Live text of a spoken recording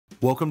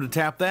Welcome to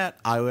Tap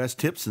That, iOS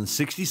tips in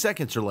 60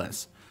 seconds or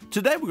less.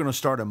 Today we're going to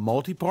start a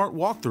multi-part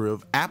walkthrough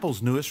of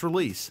Apple's newest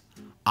release,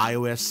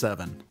 iOS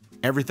 7.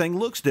 Everything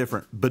looks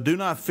different, but do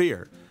not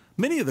fear.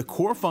 Many of the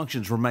core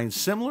functions remain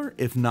similar,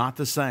 if not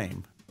the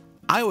same.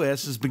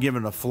 iOS has been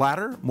given a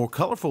flatter, more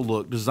colorful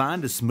look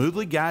designed to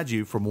smoothly guide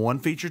you from one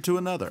feature to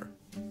another.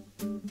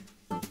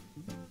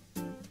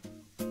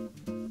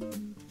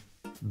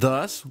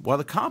 Thus, while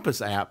the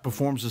Compass app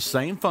performs the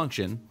same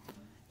function,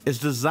 its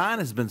design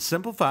has been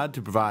simplified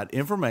to provide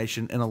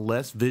information in a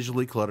less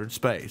visually cluttered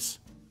space.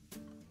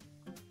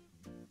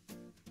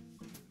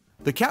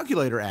 The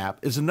Calculator app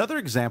is another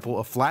example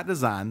of flat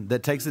design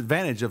that takes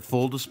advantage of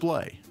full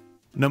display.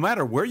 No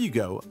matter where you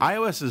go,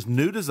 iOS's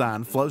new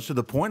design flows to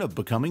the point of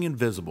becoming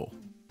invisible.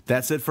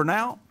 That's it for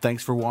now.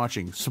 Thanks for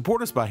watching.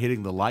 Support us by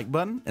hitting the like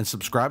button and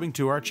subscribing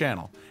to our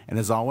channel. And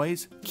as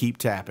always, keep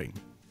tapping.